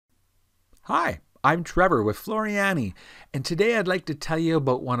Hi, I'm Trevor with Floriani, and today I'd like to tell you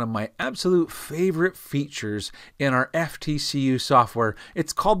about one of my absolute favorite features in our FTC-U software.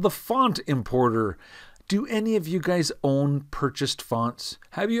 It's called the Font Importer. Do any of you guys own purchased fonts?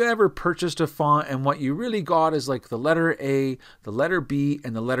 Have you ever purchased a font and what you really got is like the letter A, the letter B,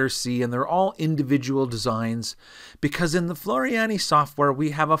 and the letter C, and they're all individual designs? Because in the Floriani software, we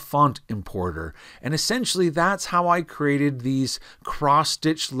have a font importer. And essentially, that's how I created these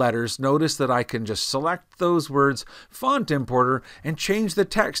cross-stitched letters. Notice that I can just select those words, font importer, and change the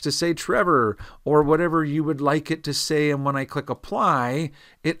text to say Trevor or whatever you would like it to say. And when I click apply,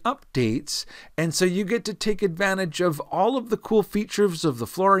 it updates. And so you get to take advantage of all of the cool features of the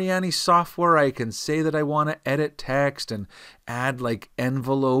Floriani software. I can say that I want to edit text and add like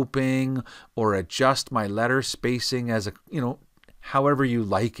enveloping or adjust my letter spacing as a, however you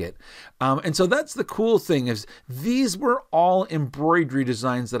like it. And so that's the cool thing is these were all embroidery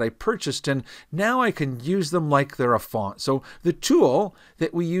designs that I purchased, and now I can use them like they're a font. So the tool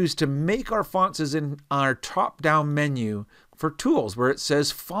that we use to make our fonts is in our top-down menu for tools where it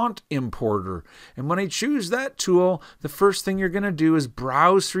says Font Importer. And when I choose that tool, the first thing you're going to do is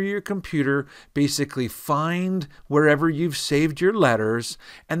browse through your computer, basically find wherever you've saved your letters,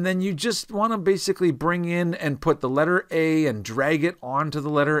 and then you just want to basically bring in and put the letter A and drag it onto the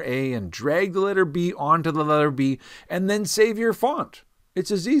letter A and drag the letter B onto the letter B, and then save your font. It's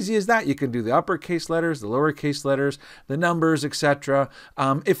as easy as that. You can do the uppercase letters, the lowercase letters, the numbers, etc.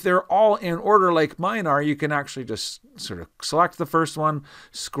 If they're all in order like mine are, you can actually just sort of select the first one,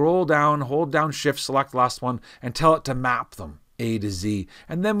 scroll down, hold down Shift, select the last one, and tell it to map them A to Z.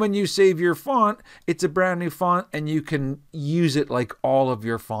 And then when you save your font, it's a brand new font and you can use it like all of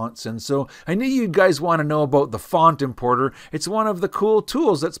your fonts. And so I knew you guys want to know about the Font Importer. It's one of the cool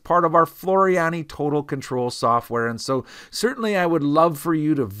tools that's part of our Floriani Total Control software. And so certainly I would love for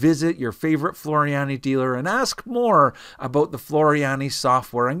you to visit your favorite Floriani dealer and ask more about the Floriani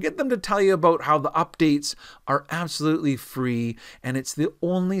software and get them to tell you about how the updates are absolutely free. And it's the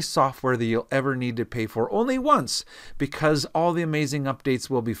only software that you'll ever need to pay for only once, because all the amazing updates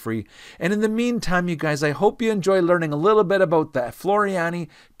will be free. And in the meantime, you guys, I hope you enjoy learning a little bit about the Floriani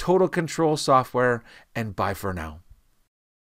Total Control software, and bye for now.